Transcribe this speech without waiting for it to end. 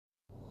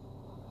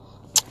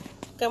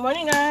Good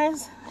morning,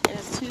 guys. It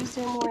is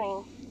Tuesday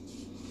morning.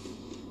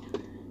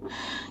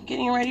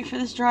 Getting ready for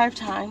this drive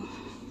time.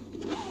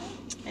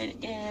 It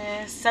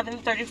is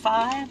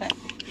 7:35 at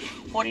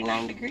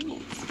 49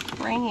 degrees.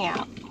 Rainy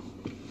out.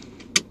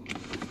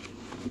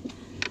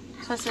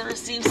 Supposed to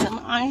receive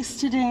some ice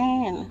today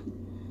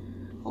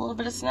and a little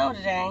bit of snow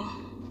today.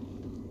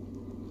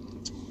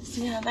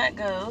 See how that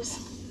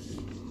goes.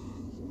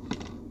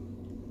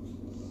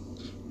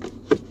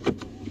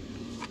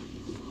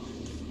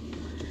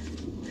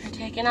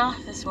 Taking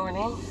off this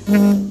morning.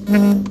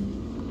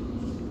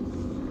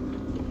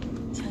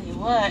 Tell you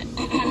what,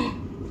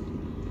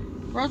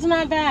 roads are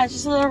not bad,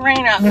 just a little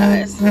rain out,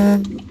 guys.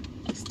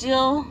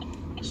 Still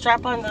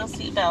strap on those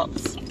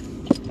seatbelts.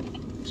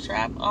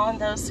 Strap on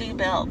those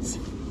seatbelts.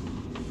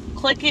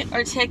 Click it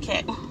or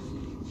ticket.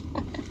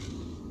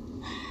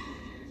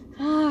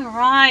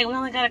 Alright, we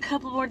only got a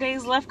couple more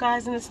days left,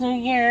 guys, in this new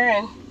year,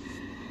 and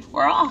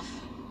we're off.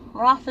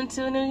 We're off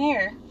into a new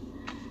year.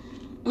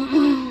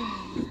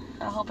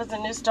 I hope it's a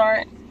new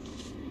start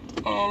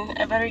and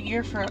a better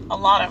year for a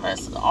lot of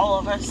us, all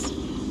of us.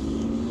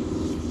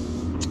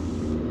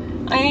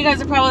 I know you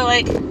guys are probably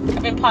like,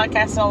 I've been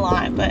podcasting a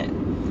lot, but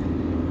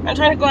I'm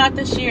trying to go out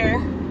this year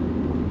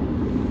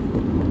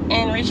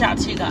and reach out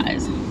to you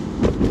guys.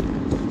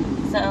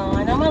 So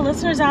I know my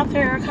listeners out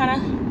there are kind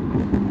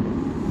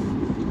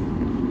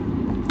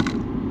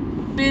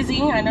of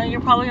busy. I know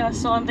you're probably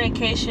still on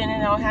vacation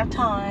and don't have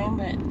time,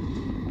 but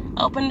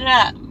open it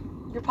up.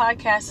 Your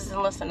podcast is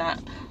and listen up.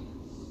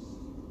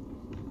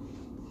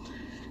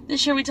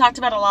 This year we talked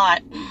about a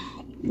lot.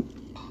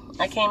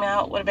 I came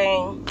out with a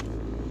bang.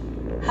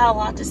 Had a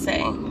lot to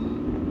say. A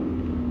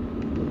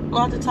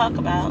lot to talk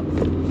about.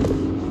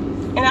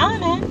 And I'll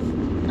admit,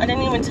 I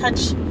didn't even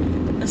touch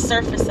the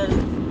surface of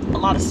a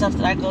lot of stuff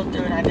that I go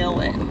through and I deal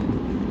with.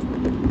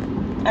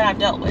 And I've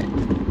dealt with.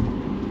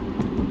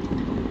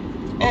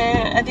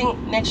 And I think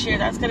next year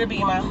that's going to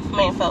be my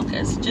main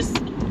focus. Just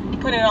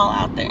put it all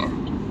out there.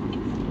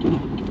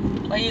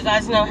 Let you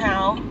guys know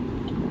how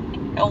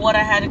and what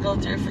I had to go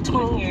through for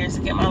 20 years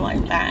to get my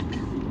life back.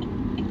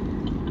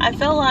 I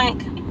felt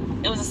like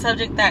it was a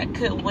subject that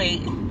could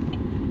wait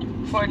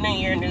for a new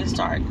year, new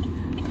start.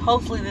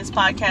 Hopefully this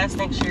podcast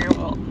next year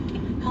will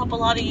help a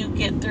lot of you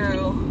get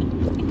through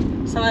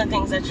some of the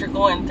things that you're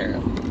going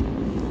through,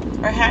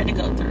 or had to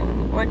go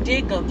through, or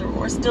did go through,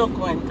 or still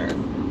going through.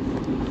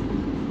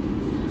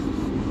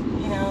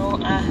 You know,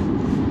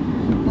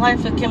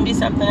 life can be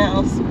something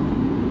else.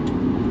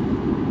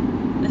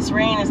 This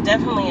rain is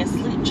definitely a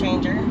sleep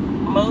changer,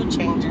 mode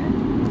changer,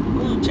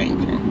 mood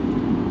changer.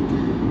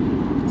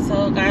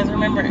 So guys,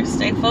 remember,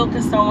 stay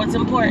focused on what's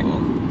important.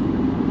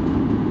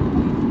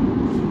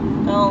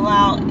 Don't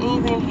allow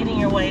anything to get in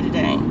your way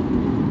today.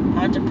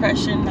 Not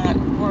depression, not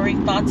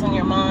worried thoughts on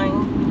your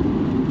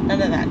mind. None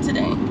of that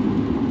today.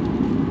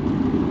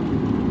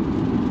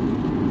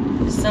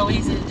 It's so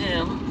easy to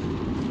do.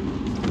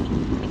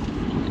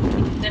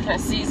 Different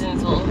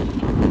seasons will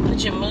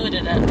put your mood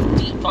in a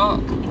deep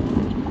funk.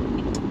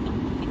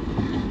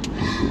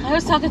 I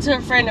was talking to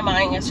a friend of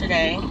mine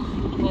yesterday,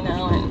 you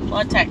know, and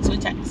we text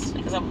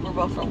because we're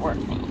both at work.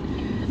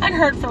 And I'd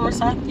heard from her,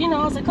 so I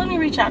was like, let me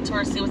reach out to her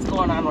and see what's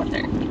going on with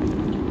her.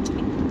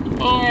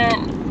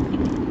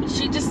 And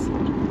she just,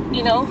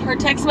 her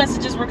text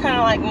messages were kind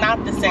of like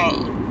not the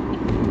same,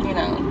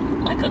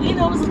 like, it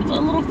was a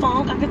little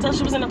funk. I could tell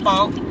she was in a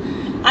funk.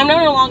 I've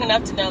known her long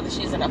enough to know that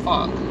she's in a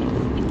funk.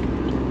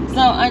 So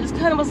I just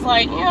kind of was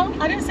like,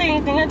 I didn't say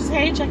anything. I just,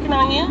 hey, checking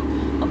on you.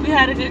 Hope you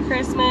had a good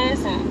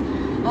Christmas, and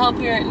I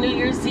hope your New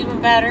Year's even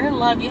better.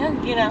 Love you,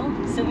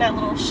 Send that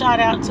little shout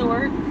out to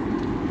her.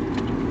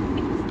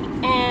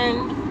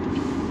 And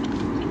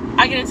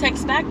I get a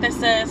text back that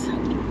says, I'm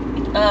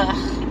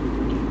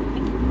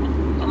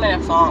in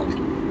a funk.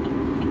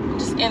 I'm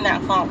just in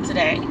that funk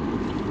today.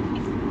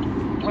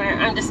 Where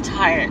I'm just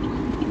tired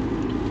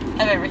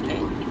of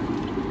everything.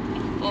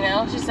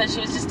 She said she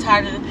was just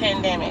tired of the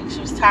pandemic. She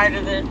was tired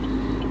of the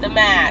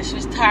mask. She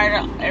was tired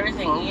of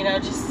everything,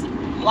 just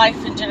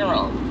life in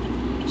general.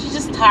 She's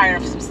just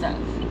tired of some stuff.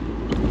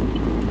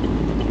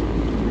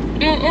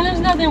 And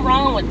there's nothing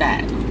wrong with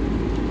that.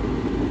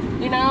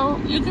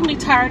 You can be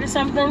tired of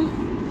something.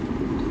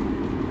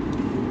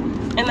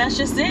 And that's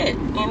just it,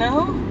 We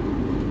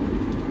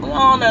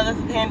all know that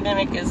the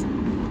pandemic is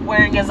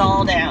wearing us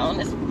all down.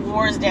 It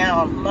wore us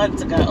down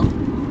months ago.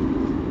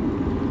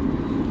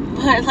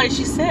 But like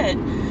she said,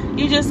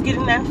 you just get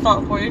in that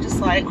funk where you're just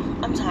like,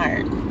 I'm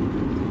tired.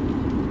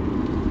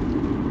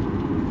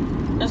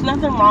 There's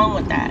nothing wrong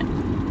with that.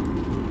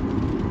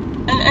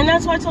 And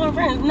that's why I told my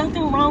friends,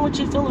 nothing wrong with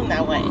you feeling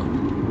that way.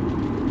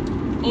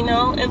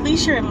 At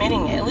least you're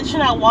admitting it. At least you're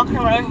not walking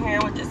around here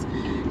with this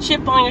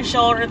chip on your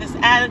shoulder, this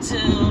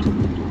attitude,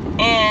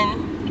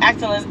 and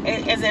acting as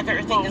if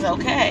everything is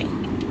okay.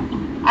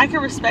 I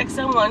can respect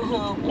someone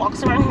who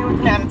walks around here with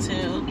an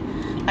attitude,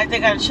 like they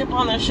got a chip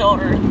on their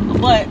shoulder,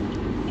 but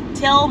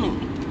tell me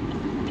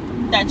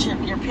that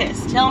you're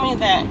pissed. Tell me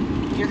that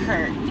you're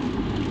hurt.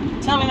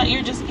 Tell me that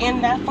you're just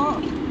in that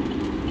funk.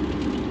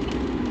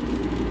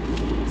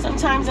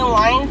 Sometimes in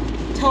life,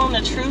 telling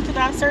the truth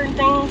about certain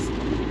things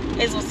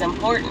is what's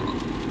important.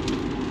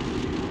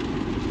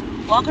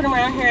 Walking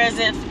around here as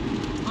if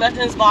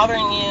nothing's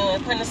bothering you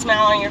and putting a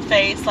smile on your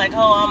face like,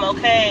 oh, I'm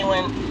okay,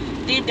 when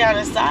deep down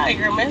inside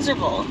you're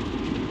miserable,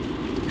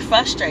 you're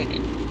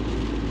frustrated.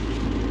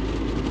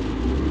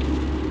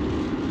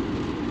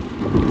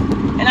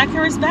 And I can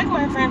respect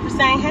my friend for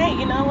saying, hey,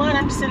 you know what,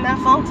 I'm just in that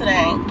funk today.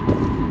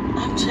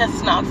 I'm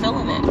just not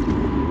feeling it.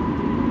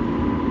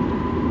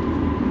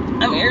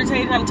 I'm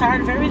irritated, I'm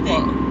tired of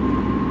everything.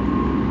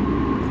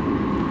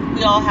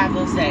 We all have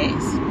those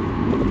days.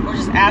 We're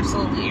just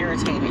absolutely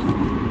irritated.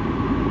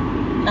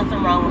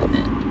 Nothing wrong with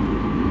it.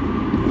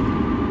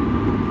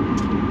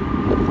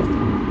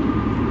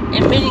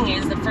 Admitting it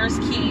is the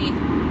first key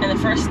and the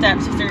first step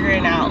to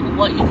figuring out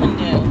what you can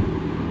do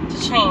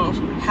to change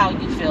how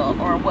you feel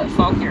or what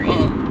funk you're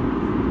in.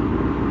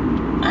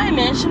 I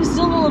admit she was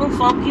still in a little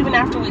funk even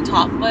after we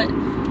talked, but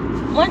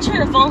once you're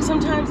in a funk,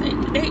 sometimes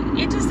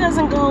it just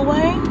doesn't go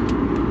away.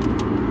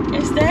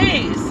 It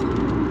stays.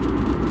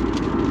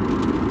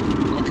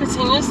 It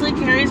continuously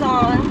carries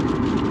on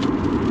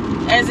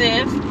as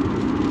if,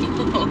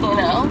 you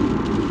know,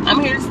 I'm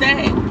here to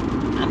stay.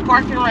 I'm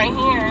parking right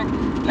here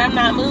and I'm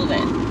not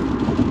moving.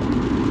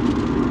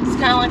 It's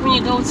kind of like when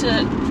you go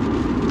to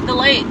the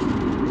lake.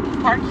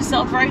 Park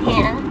yourself right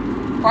here,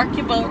 park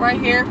your boat right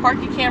here, park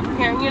your camper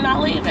here, and you're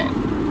not leaving.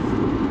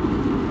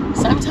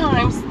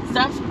 Sometimes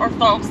stuff or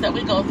funks that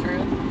we go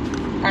through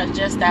are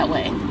just that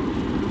way.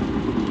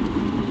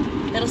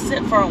 It'll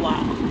sit for a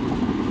while.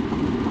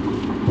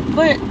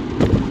 But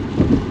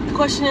the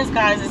question is,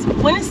 guys, is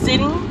when it's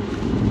sitting,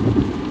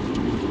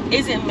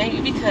 is it maybe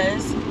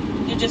because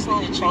you just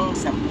need to change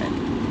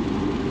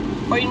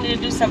something? Or you need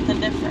to do something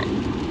different?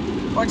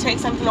 Or take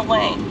something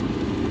away?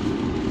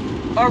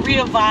 Or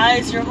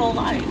revise your whole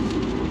life?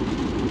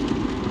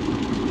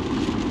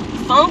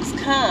 Funks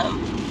come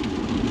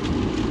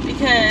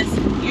because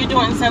you're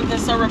doing something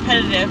so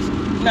repetitive,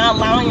 not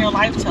allowing your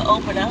life to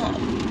open up.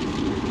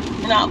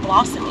 You're not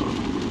blossoming.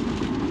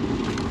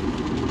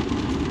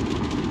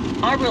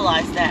 I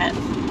realize that.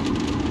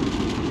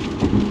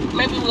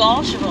 Maybe we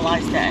all should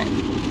realize that.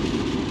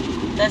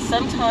 That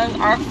sometimes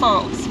our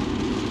funks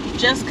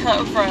just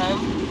come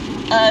from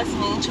us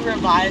needing to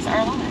revise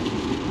our life.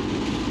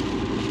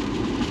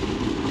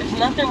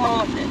 Nothing wrong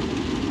with it.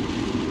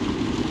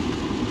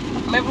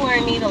 Maybe we're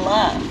in need of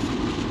love,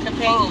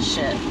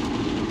 companionship.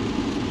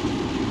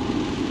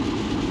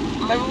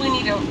 Maybe we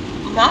need to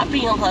not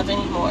be in love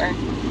anymore.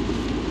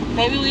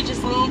 Maybe we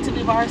just need to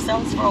be by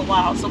ourselves for a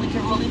while so we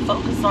can really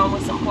focus on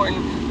what's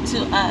important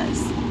to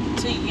us,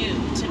 to you,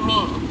 to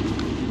me.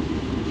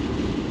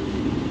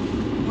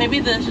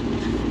 Maybe the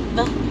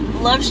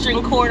love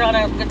string chord on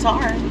our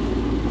guitar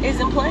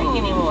isn't playing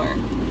anymore.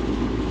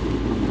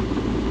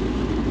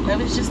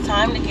 Maybe it's just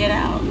time to get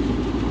out.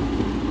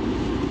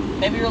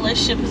 Maybe your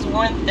relationship is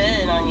worn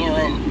thin on you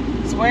and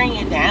it's wearing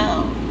you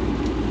down.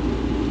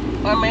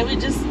 Or maybe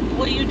just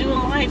what you do in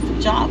life,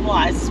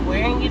 job-wise, is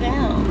wearing you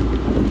down.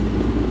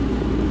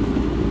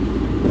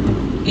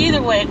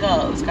 Either way it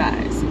goes,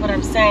 guys, what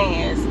I'm saying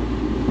is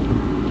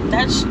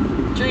that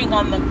string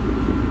on the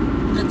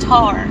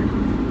guitar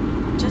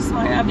just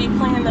might not be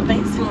playing the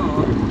bass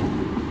anymore.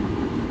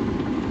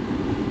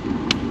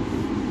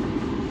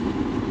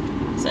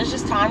 So it's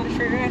just time to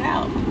figure it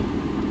out.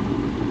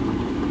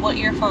 What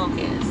your funk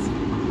is.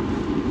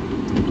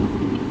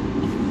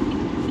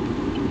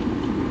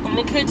 And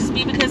it could just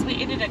be because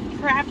we ended a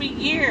crappy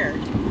year.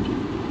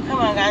 Come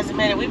on, guys,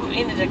 admit it. We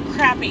ended a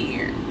crappy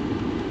year.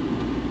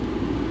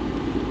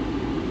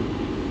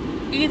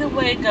 Either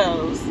way it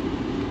goes,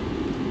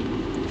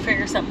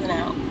 figure something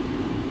out.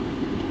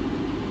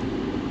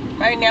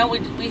 Right now,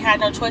 we had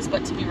no choice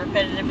but to be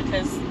repetitive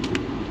because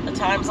the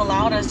times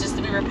allowed us just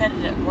to be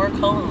repetitive. Work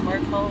home,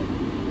 work home.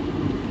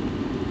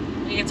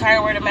 You get tired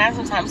of wearing a mask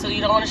sometimes, so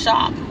you don't want to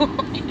shop.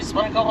 You just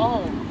want to go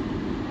home.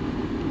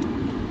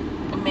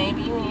 And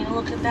maybe you need to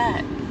look at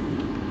that.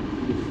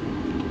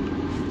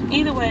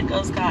 Either way it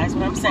goes, guys,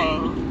 what I'm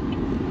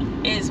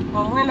saying is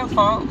when we're in a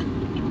funk,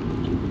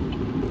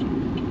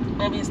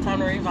 maybe it's time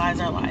to revise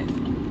our life.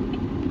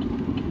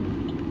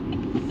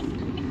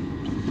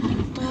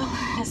 Well,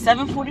 it's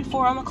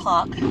 7:44 on the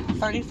clock,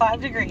 35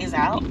 degrees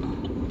out.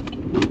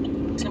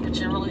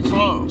 Temperature really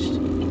changed.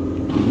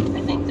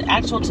 I think the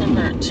actual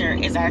temperature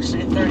is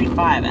actually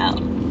 35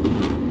 out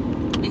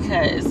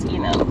because, you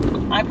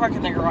know, I park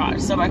in the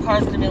garage, so my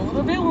car's going to be a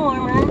little bit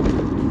warmer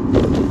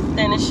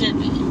than it should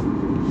be.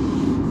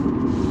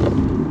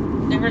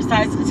 Different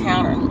sides of the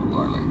town are a little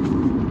warmer.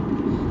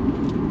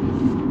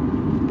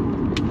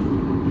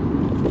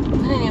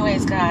 But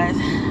anyways, guys,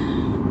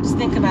 just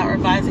think about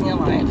revising your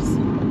lives.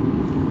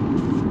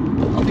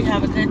 Hope you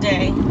have a good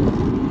day.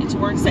 Get to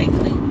work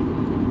safely.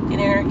 Get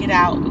in or get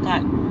out. We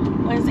got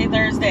Wednesday,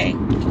 Thursday.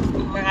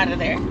 We're out of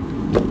there.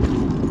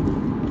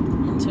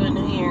 Into a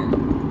new year.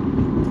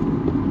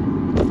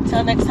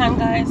 Until next time,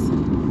 guys.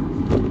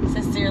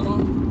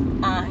 Sincerely,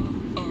 I